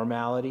the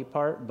formality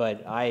part.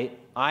 But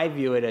I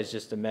view it as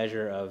just a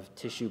measure of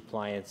tissue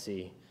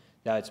pliancy.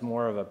 That it's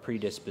more of a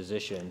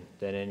predisposition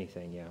than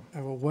anything, yeah.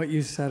 Well, what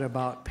you said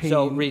about pain.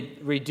 So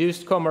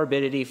reduced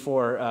comorbidity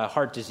for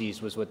heart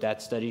disease was what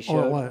that study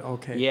showed. Oh, what?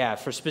 Okay. Yeah,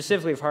 for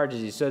specifically for heart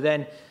disease. So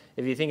then,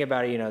 if you think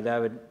about it, that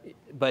would,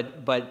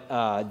 but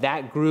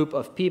that group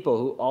of people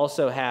who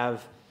also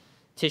have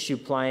tissue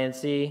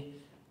pliancy,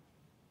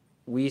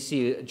 we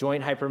see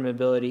joint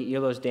hypermobility,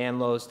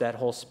 Ehlers-Danlos, that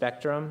whole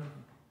spectrum,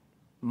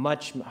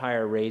 much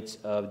higher rates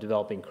of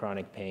developing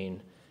chronic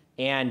pain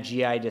and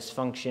GI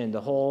dysfunction,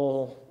 the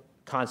whole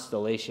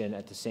constellation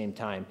at the same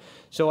time.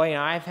 So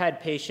I've had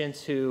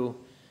patients who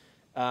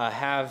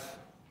have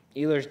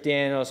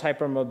Ehlers-Danlos,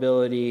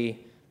 hypermobility,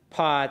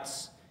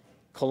 POTS,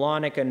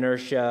 colonic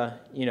inertia.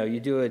 You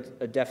do a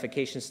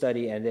defecation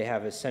study and they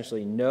have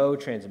essentially no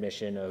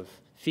transmission of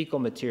fecal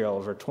material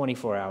over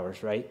 24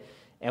 hours, right?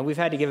 And we've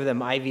had to give them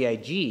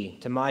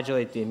IVIG to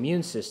modulate the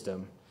immune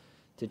system,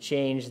 to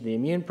change the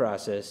immune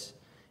process.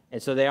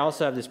 And so they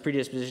also have this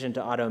predisposition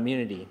to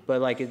autoimmunity.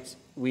 But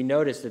we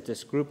noticed that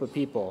this group of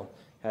people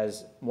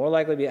has more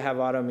likely to have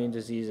autoimmune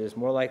diseases,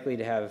 more likely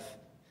to have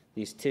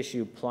these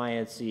tissue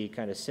pliancy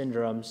kind of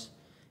syndromes,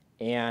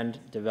 and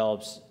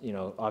develops,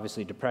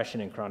 obviously depression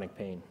and chronic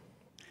pain.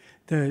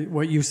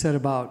 What you said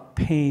about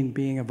pain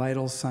being a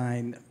vital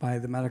sign by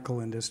the medical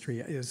industry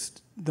is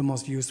the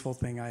most useful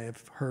thing I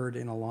have heard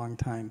in a long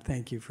time.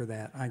 Thank you for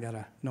that. I got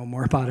to know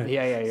more about it.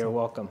 Yeah, you're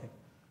welcome.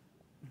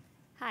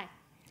 Hi.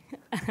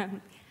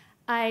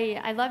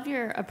 I love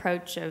your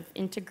approach of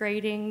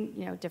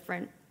integrating,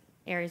 different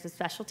areas of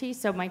specialty.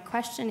 So my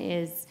question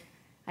is,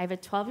 I have a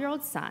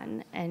 12-year-old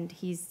son, and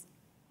he's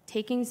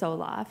taking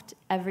Zoloft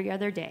every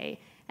other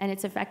day, and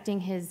it's affecting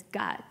his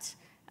gut.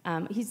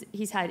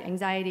 He's had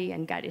anxiety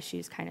and gut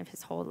issues kind of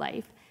his whole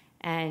life.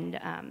 And,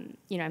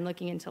 I'm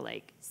looking into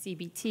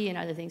CBT and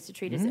other things to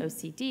treat his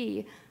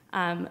OCD.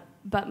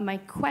 But my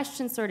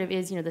question sort of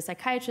is, the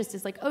psychiatrist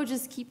is like, oh,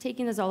 just keep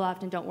taking the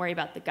Zoloft and don't worry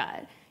about the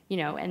gut.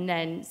 And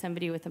then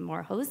somebody with a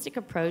more holistic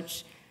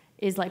approach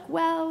is like,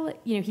 well,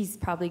 he's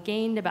probably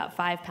gained about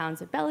 5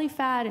 pounds of belly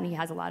fat and he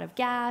has a lot of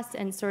gas,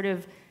 and sort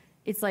of,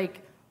 it's like,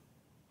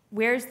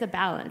 where's the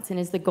balance? And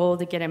is the goal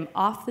to get him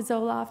off the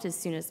Zoloft as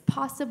soon as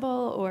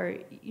possible? Or,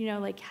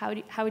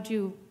 how would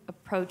you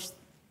approach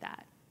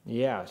that?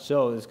 Yeah,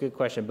 so it's a good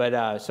question.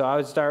 But so I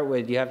would start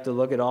with, you have to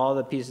look at all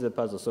the pieces of the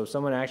puzzle. So if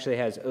someone actually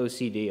has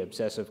OCD,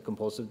 obsessive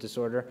compulsive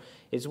disorder,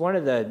 it's one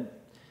of the,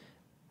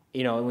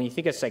 when you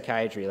think of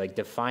psychiatry,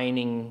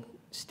 defining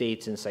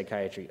states in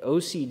psychiatry,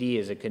 OCD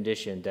is a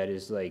condition that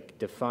is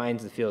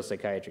defines the field of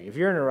psychiatry. If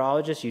you're a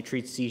neurologist, you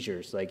treat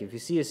seizures. If you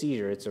see a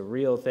seizure, it's a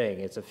real thing.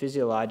 It's a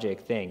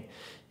physiologic thing,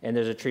 and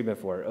there's a treatment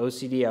for it.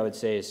 OCD, I would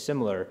say, is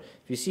similar.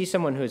 If you see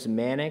someone who's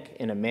manic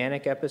in a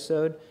manic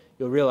episode,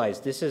 you'll realize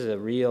this is a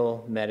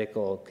real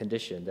medical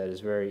condition that is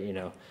very,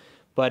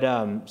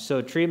 But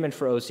so treatment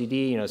for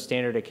OCD,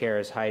 standard of care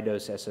is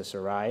high-dose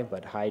SSRI,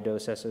 but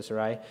high-dose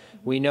SSRI.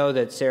 We know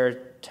that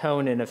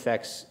serotonin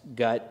affects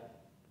gut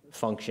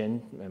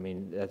function. I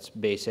mean, that's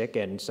basic.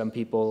 And some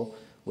people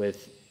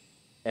with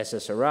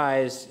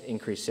SSRIs,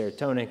 increased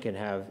serotonin, can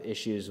have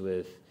issues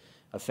with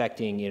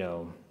affecting,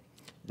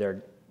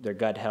 their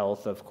gut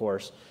health, of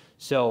course.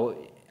 So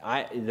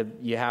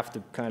you have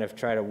to kind of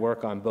try to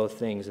work on both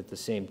things at the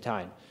same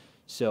time.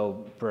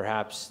 So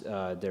perhaps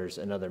there's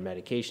another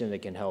medication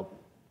that can help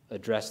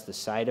address the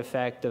side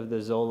effect of the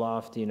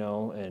Zoloft,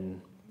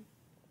 and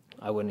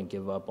I wouldn't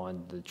give up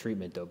on the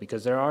treatment, though,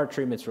 because there are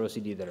treatments for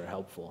OCD that are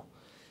helpful.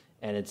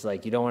 And it's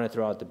you don't want to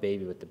throw out the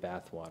baby with the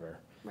bathwater.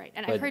 Right,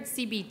 and I've heard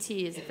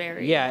CBT is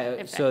very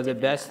effective. So the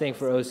best thing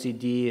for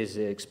OCD is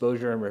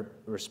exposure and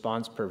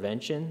response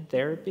prevention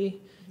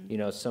therapy.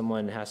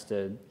 Someone has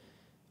to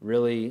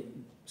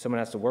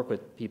work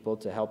with people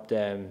to help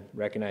them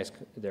recognize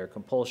their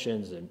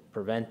compulsions and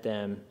prevent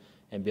them,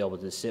 and be able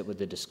to sit with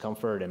the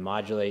discomfort and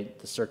modulate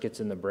the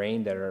circuits in the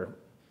brain that are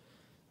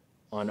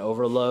on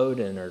overload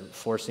and are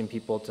forcing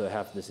people to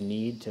have this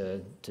need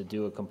to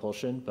do a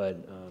compulsion. But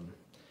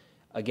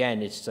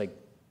again, it's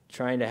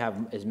trying to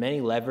have as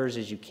many levers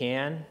as you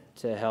can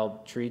to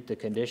help treat the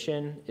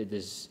condition. It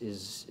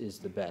is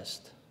the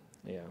best.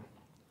 Yeah.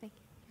 Thank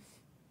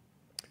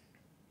you.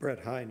 Brett,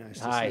 hi, nice to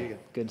see you. Hi,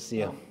 good to see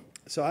you.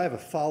 So I have a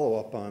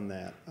follow-up on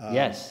that.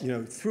 Yes.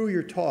 Through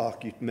your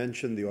talk, you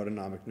mentioned the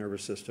autonomic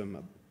nervous system,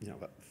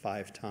 about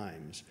 5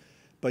 times,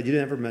 but you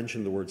never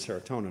mentioned the word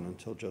serotonin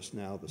until just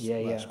now, this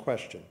last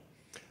question.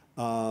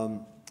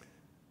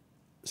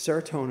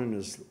 Serotonin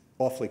is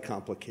awfully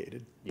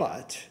complicated,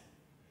 but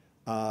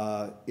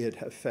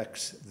it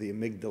affects the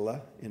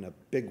amygdala in a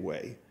big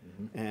way,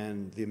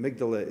 and the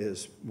amygdala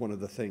is one of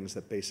the things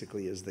that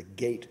basically is the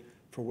gate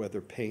for whether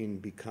pain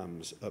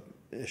becomes an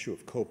issue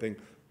of coping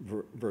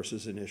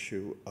versus an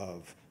issue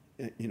of,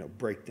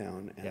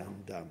 breakdown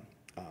and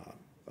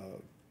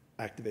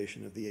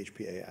activation of the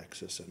HPA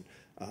axis and,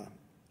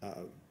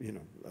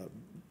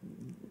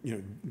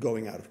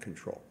 going out of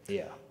control.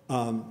 Yeah.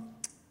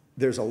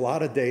 There's a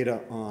lot of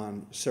data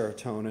on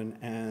serotonin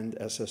and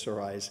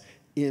SSRIs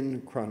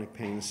in chronic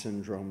pain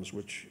syndromes,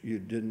 which you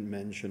didn't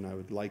mention. I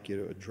would like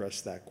you to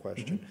address that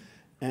question.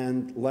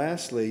 And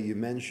lastly, you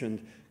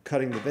mentioned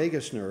cutting the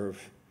vagus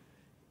nerve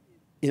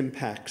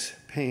impacts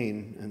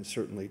pain, and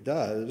certainly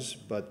does,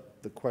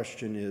 but the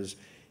question is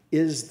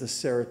the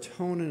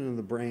serotonin in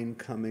the brain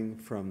coming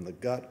from the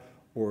gut,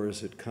 or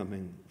is it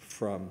coming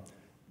from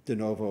de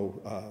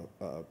novo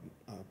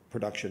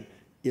production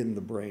in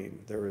the brain?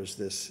 There is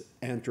this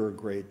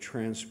anterograde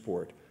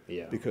transport,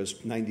 because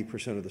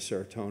 90% of the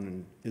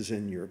serotonin is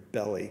in your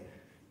belly,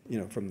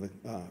 from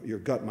your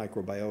gut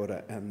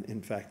microbiota, and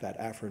in fact that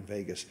afferent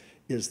vagus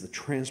is the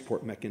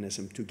transport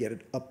mechanism to get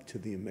it up to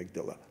the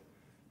amygdala.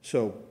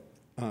 So,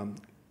 do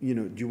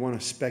you want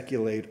to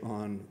speculate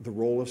on the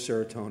role of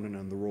serotonin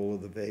and the role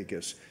of the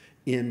vagus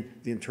in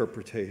the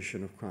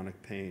interpretation of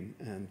chronic pain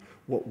and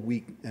what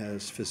we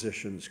as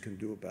physicians can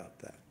do about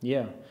that?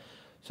 Yeah.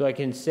 So I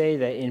can say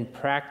that in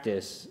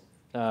practice,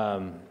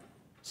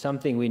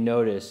 something we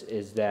notice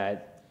is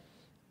that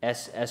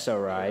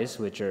SSRIs,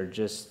 which are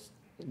just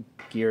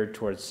geared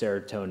towards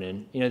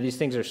serotonin, these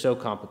things are so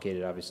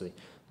complicated, obviously,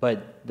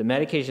 but the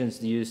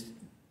medications used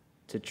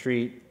to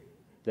treat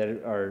that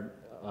are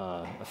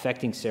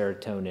affecting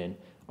serotonin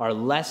are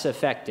less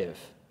effective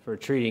for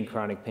treating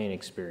chronic pain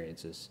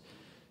experiences.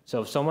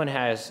 So if someone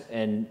has,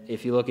 and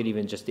if you look at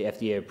even just the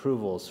FDA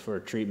approvals for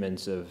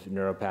treatments of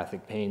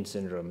neuropathic pain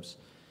syndromes,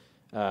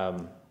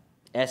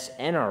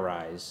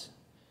 SNRIs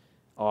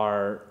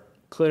are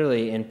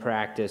clearly in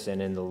practice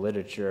and in the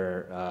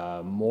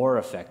literature more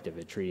effective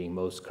at treating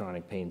most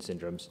chronic pain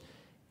syndromes.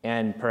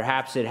 And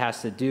perhaps it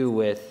has to do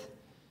with,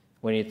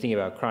 when you think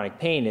about chronic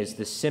pain, is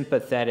the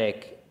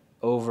sympathetic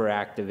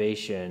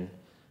overactivation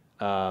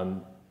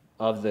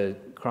of the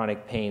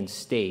chronic pain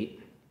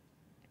state.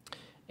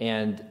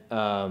 And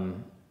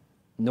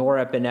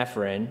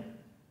norepinephrine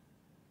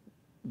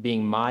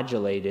being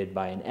modulated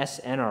by an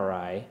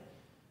SNRI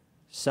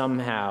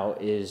somehow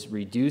is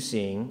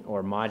reducing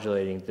or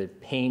modulating the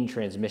pain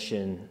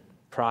transmission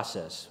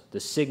process, the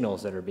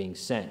signals that are being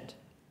sent.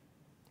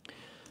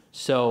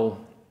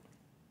 So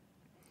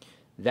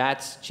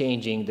that's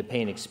changing the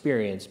pain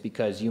experience,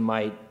 because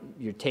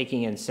you're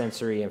taking in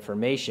sensory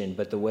information,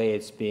 but the way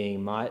it's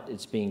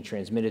being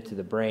transmitted to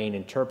the brain,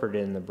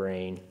 interpreted in the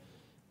brain,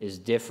 is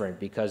different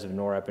because of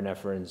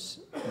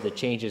the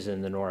changes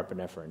in the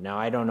norepinephrine. Now,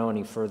 I don't know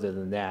any further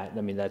than that.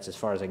 I mean, that's as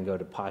far as I can go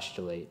to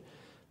postulate.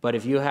 But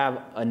if you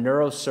have a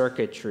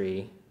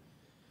neurocircuitry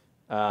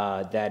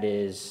that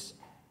is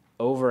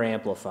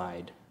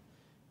overamplified,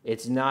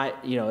 it's not,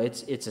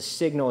 it's a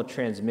signal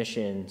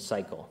transmission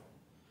cycle.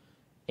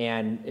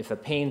 And if a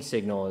pain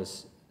signal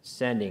is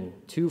sending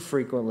too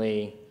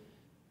frequently,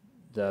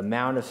 the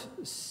amount of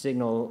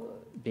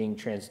signal being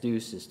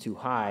transduced is too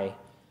high,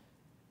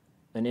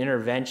 an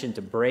intervention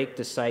to break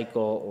the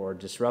cycle or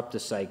disrupt the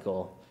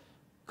cycle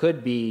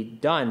could be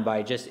done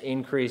by just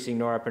increasing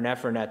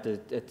norepinephrine at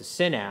the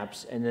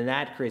synapse, and then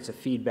that creates a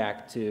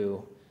feedback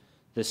to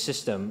the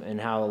system and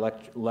how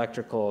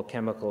electrical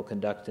chemical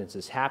conductance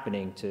is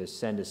happening to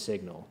send a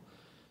signal.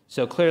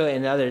 So clearly,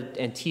 and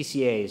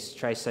TCAs,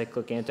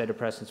 tricyclic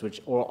antidepressants,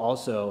 which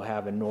also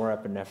have a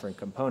norepinephrine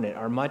component,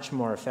 are much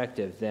more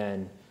effective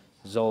than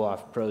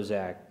Zoloft,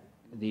 Prozac,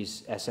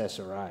 these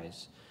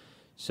SSRIs.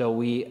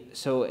 So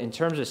in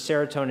terms of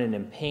serotonin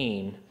and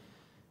pain,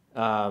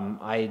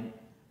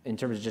 in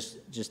terms of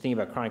just thinking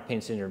about chronic pain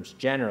syndromes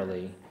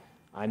generally,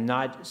 I'm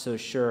not so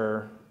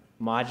sure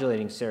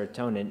modulating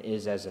serotonin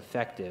is as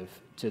effective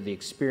to the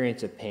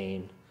experience of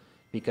pain,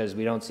 because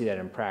we don't see that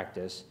in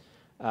practice.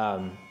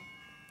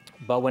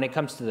 But when it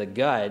comes to the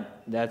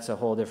gut, that's a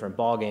whole different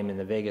ballgame in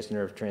the vagus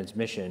nerve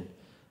transmission.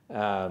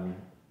 In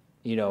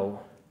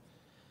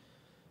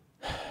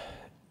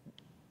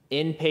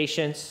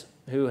patients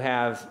who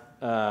have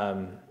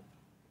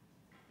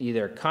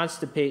either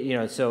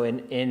constipation, so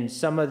in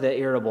some of the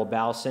irritable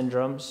bowel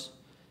syndromes,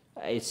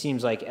 it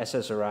seems like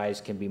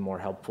SSRIs can be more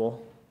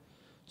helpful.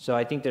 So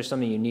I think there's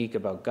something unique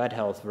about gut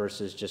health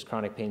versus just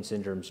chronic pain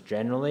syndromes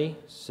generally.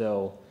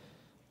 So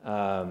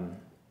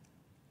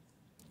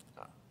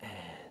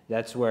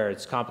that's where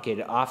it's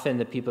complicated. Often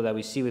the people that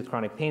we see with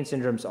chronic pain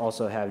syndromes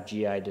also have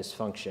GI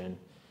dysfunction.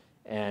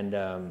 And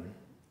I'm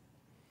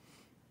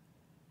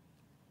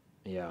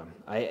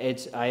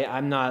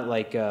not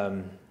like,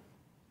 I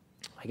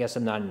guess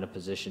I'm not in a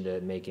position to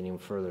make any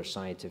further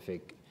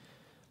scientific,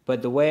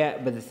 but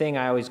the thing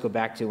I always go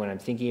back to when I'm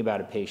thinking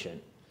about a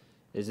patient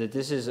is that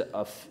this is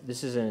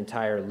an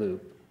entire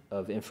loop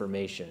of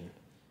information,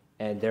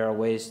 and there are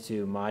ways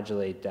to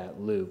modulate that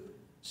loop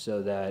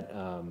so that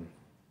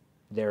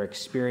their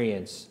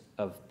experience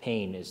of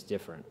pain is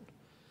different.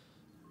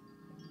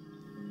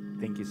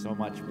 Thank you so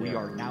much. We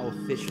are now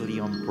officially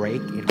on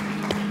break.